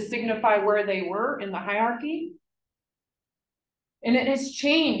to signify where they were in the hierarchy. And it has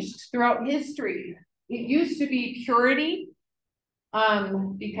changed throughout history. It used to be purity,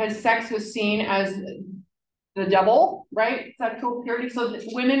 because sex was seen as the devil, right? Sexual purity. So that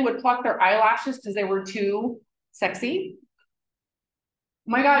women would pluck their eyelashes because they were too sexy.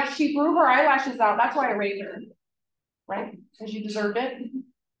 Oh my God, she grew her eyelashes out. That's why I raised her, right? Because you deserved it.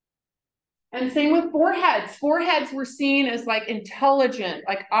 And same with foreheads. Foreheads were seen as like intelligent.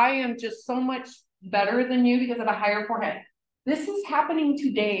 Like, I am just so much better than you because of a higher forehead. This is happening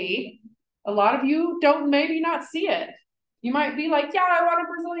today. A lot of you don't maybe not see it. You might be like, yeah, I want a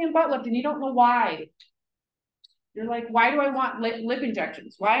Brazilian butt lift, and you don't know why. You're like, why do I want lip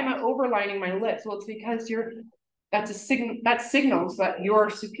injections? Why am I overlining my lips? Well, it's because that signals that you're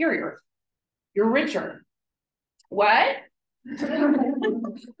superior. You're richer. What?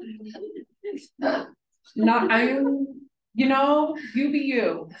 You be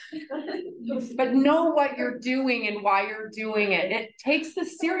you. But know what you're doing and why you're doing it. It takes the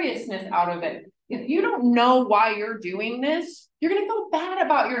seriousness out of it. If you don't know why you're doing this, you're going to feel bad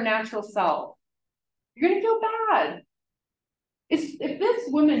about your natural self. You're going to feel bad. If this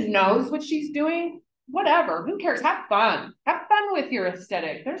woman knows what she's doing, whatever, who cares? Have fun. Have fun with your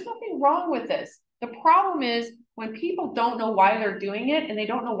aesthetic. There's nothing wrong with this. The problem is when people don't know why they're doing it and they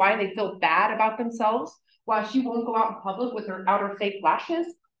don't know why they feel bad about themselves, why she won't go out in public with her outer fake lashes,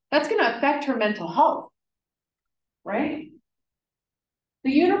 that's going to affect her mental health, right?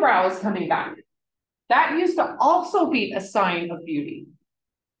 The unibrow is coming back. That used to also be a sign of beauty.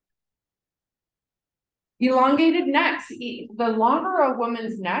 Elongated necks. The longer a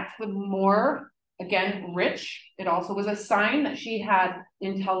woman's neck, the more, again, rich. It also was a sign that she had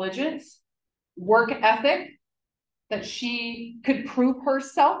intelligence, work ethic, that she could prove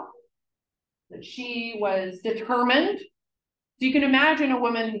herself, that she was determined. So you can imagine a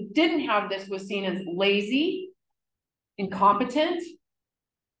woman who didn't have this was seen as lazy, incompetent,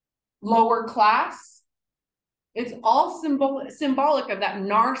 lower class. It's all symbolic of that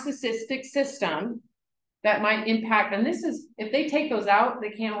narcissistic system that might impact. And this is, if they take those out,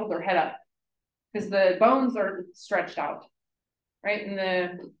 they can't hold their head up because the bones are stretched out, right? And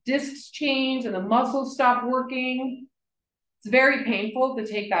the discs change and the muscles stop working. It's very painful to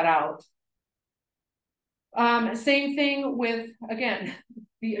take that out. Same thing with, again,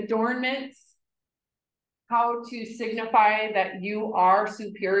 the adornments, how to signify that you are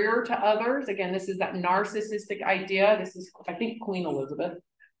superior to others. Again, this is that narcissistic idea. This is, I think, Queen Elizabeth.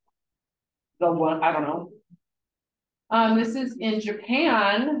 the one, I don't know. This is in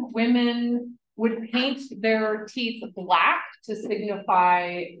Japan. Women would paint their teeth black to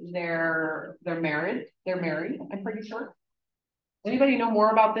signify they're married. They're married, I'm pretty sure. Anybody know more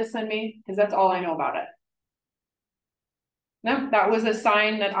about this than me? Because that's all I know about it. No, that was a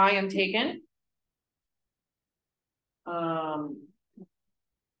sign that I am taken.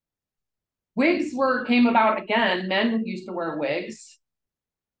 Wigs came about again. Men used to wear wigs.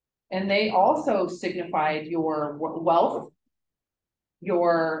 And they also signified your wealth,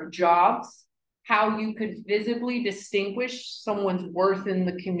 your jobs, how you could visibly distinguish someone's worth in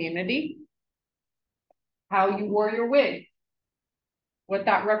the community, how you wore your wig, what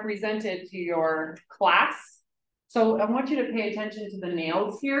that represented to your class. So I want you to pay attention to the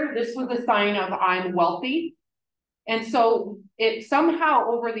nails here. This was a sign of I'm wealthy. And so it somehow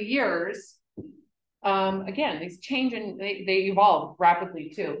over the years, again, these change and they evolve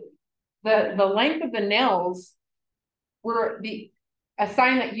rapidly too. The length of the nails were a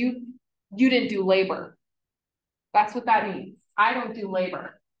sign that you didn't do labor. That's what that means. I don't do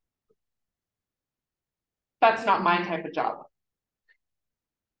labor. That's not my type of job.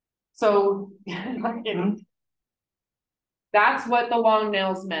 So that's what the long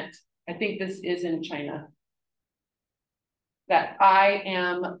nails meant. I think this is in China. That I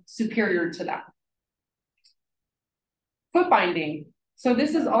am superior to that. Foot binding. So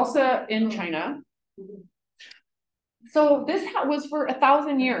this is also in China. So this was for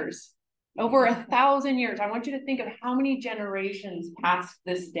 1,000 years, over 1,000 years. I want you to think of how many generations passed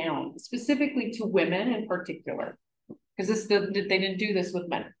this down, specifically to women in particular, because they didn't do this with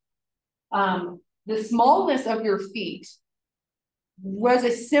men. The smallness of your feet was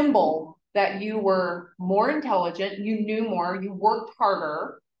a symbol that you were more intelligent, you knew more, you worked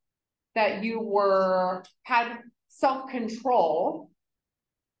harder, that you had self-control.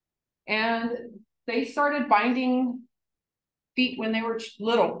 And they started binding feet when they were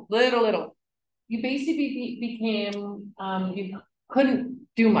little. You basically became, you couldn't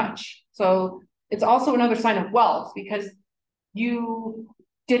do much. So it's also another sign of wealth because you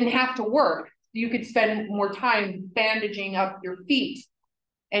didn't have to work. You could spend more time bandaging up your feet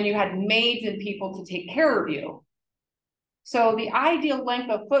and you had maids and people to take care of you. So the ideal length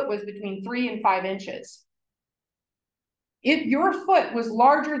of foot was between 3 and 5 inches. If your foot was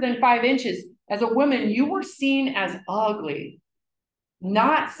larger than 5 inches, as a woman, you were seen as ugly,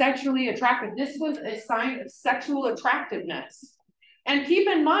 not sexually attractive. This was a sign of sexual attractiveness. And keep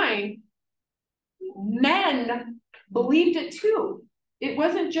in mind, men believed it too. It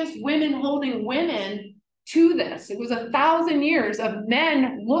wasn't just women holding women to this. It was 1,000 years of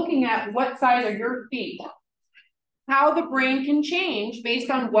men looking at what size are your feet, how the brain can change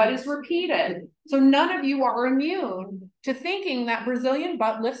based on what is repeated. So none of you are immune to thinking that Brazilian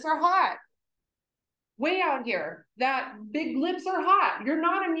butt lifts are hot. Way out here, that big lips are hot. You're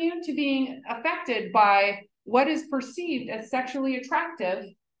not immune to being affected by what is perceived as sexually attractive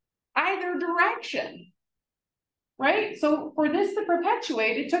either direction. Right? So for this to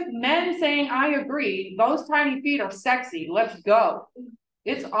perpetuate, it took men saying, I agree, those tiny feet are sexy, let's go.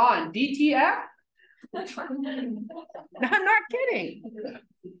 It's on. DTF? I'm not kidding.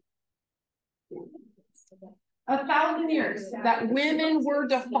 1,000 years that women were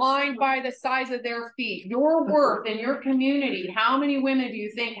defined by the size of their feet. Your worth in your community, how many women do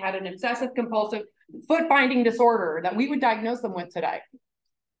you think had an obsessive compulsive foot binding disorder that we would diagnose them with today?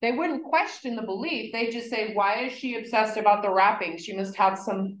 They wouldn't question the belief. They just say, why is she obsessed about the wrapping? She must have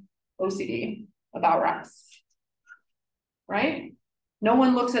some OCD about wraps, right? No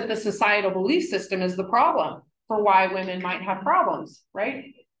one looks at the societal belief system as the problem for why women might have problems,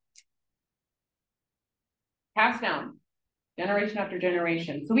 right? Passed down, generation after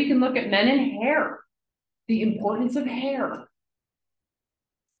generation. So we can look at men and hair, the importance of hair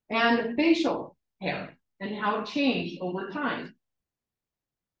and facial hair and how it changed over time.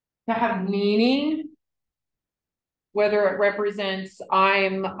 To have meaning, whether it represents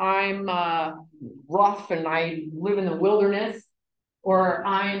I'm rough and I live in the wilderness, or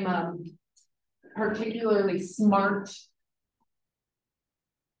I'm particularly smart.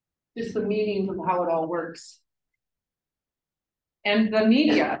 Just the meanings of how it all works. And the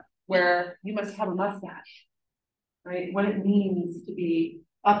media, where you must have a mustache, right? What it means to be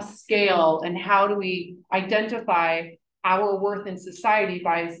upscale and how do we identify our worth in society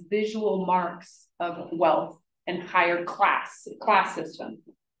by visual marks of wealth and higher class system.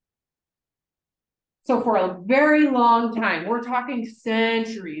 So for a very long time, we're talking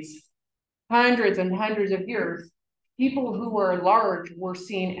centuries, hundreds and hundreds of years, people who were large were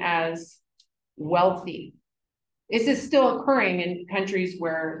seen as wealthy. This is still occurring in countries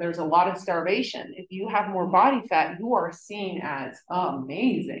where there's a lot of starvation. If you have more body fat, you are seen as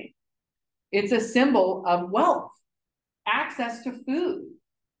amazing. It's a symbol of wealth, access to food.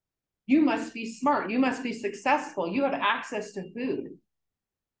 You must be smart. You must be successful. You have access to food.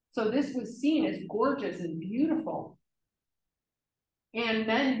 So this was seen as gorgeous and beautiful. And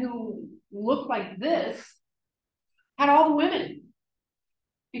men who looked like this had all the women.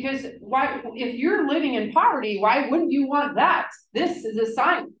 Because why, if you're living in poverty, why wouldn't you want that? This is a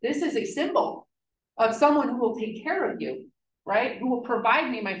sign. This is a symbol of someone who will take care of you, right? Who will provide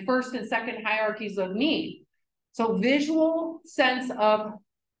me my first and second hierarchies of need. So visual sense of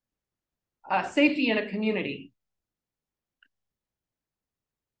safety in a community.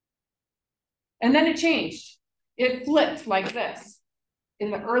 And then it changed. It flipped like this.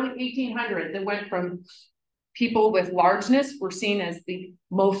 In the early 1800s, it went from people with largeness were seen as the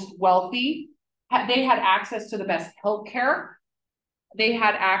most wealthy. They had access to the best healthcare. They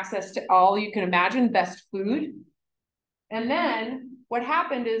had access to all you can imagine, best food. And then what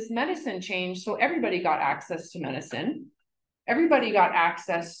happened is medicine changed. So everybody got access to medicine. Everybody got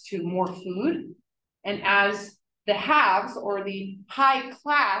access to more food. And as the haves or the high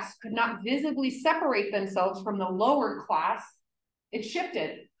class could not visibly separate themselves from the lower class, it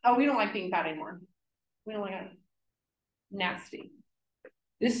shifted. Oh, we don't like being fat anymore. We don't like it. Nasty.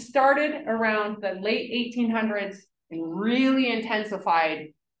 This started around the late 1800s and really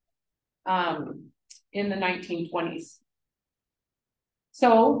intensified in the 1920s.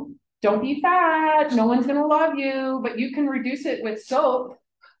 So don't be fat. No one's gonna love you, but you can reduce it with soap.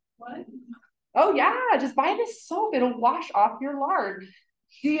 What? Oh yeah, just buy this soap. It'll wash off your lard.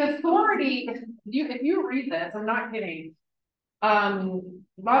 The authority, if you read this, I'm not kidding. A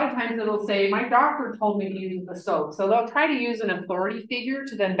lot of times it'll say, my doctor told me to use the soap. So they'll try to use an authority figure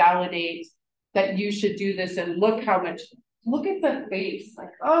to then validate that you should do this, and look how much, look at the face, like,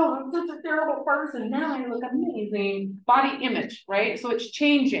 oh, I'm such a terrible person. Now I look amazing. Body image, right? So it's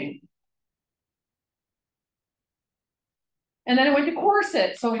changing. And then it went to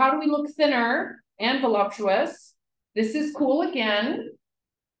corset. So how do we look thinner and voluptuous? This is cool again,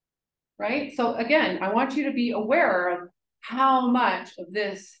 right? So again, I want you to be aware of how much of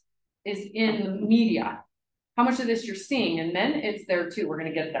this is in the media, how much of this you're seeing, and then it's there too. We're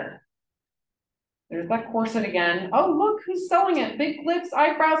gonna get there. There's that corset again. Oh, look who's selling it. Big lips,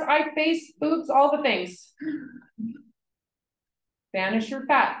 eyebrows, eye face, boobs, all the things. Banish your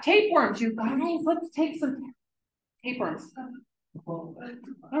fat. Tapeworms, you guys, let's take some tapeworms. Oh,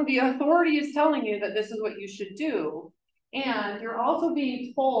 the authority is telling you that this is what you should do. And you're also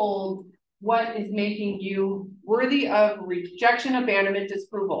being told what is making you worthy of rejection, abandonment,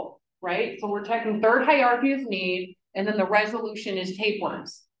 disapproval, right? So we're taking third hierarchy of need, and then the resolution is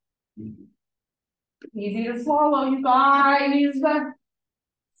tapeworms. Easy to swallow, you guys.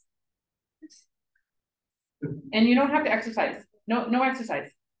 And you don't have to exercise. No exercise.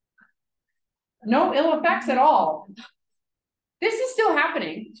 No ill effects at all. This is still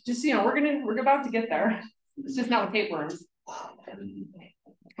happening. Just, you know, we're about to get there. It's just not with tapeworms.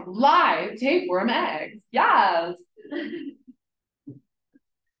 Live tapeworm eggs. Yes.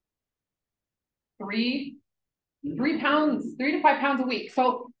 3 pounds, 3 to 5 pounds a week.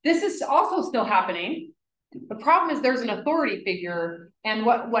 So this is also still happening. The problem is there's an authority figure. And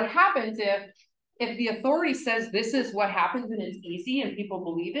what happens if the authority says this is what happens and it's easy and people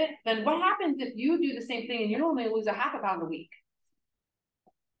believe it, then what happens if you do the same thing and you only lose a half a pound a week?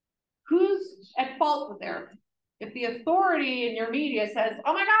 Who's at fault there? If the authority in your media says,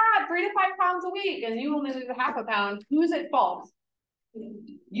 oh my God, 3 to 5 pounds a week, and you only lose a half a pound, who's at fault?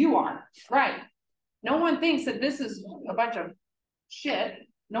 You are, right? No one thinks that this is a bunch of shit.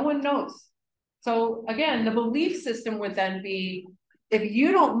 No one knows. So again, the belief system would then be, if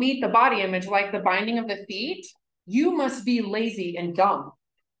you don't meet the body image, like the binding of the feet, you must be lazy and dumb.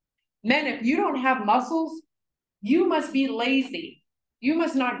 Men, if you don't have muscles, you must be lazy. You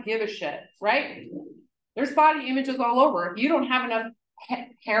must not give a shit, right? There's body images all over. If you don't have enough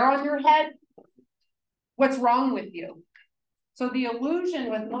hair on your head, what's wrong with you? So the illusion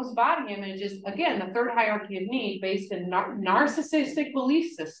with most body image is, again, the third hierarchy of need based in narcissistic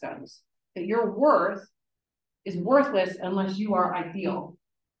belief systems, that your worth is worthless unless you are ideal.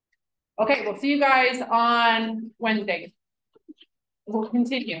 Okay, we'll see you guys on Wednesday. We'll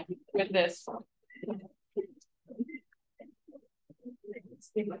continue with this.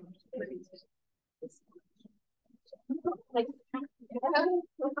 Like,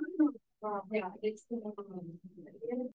 yeah, it's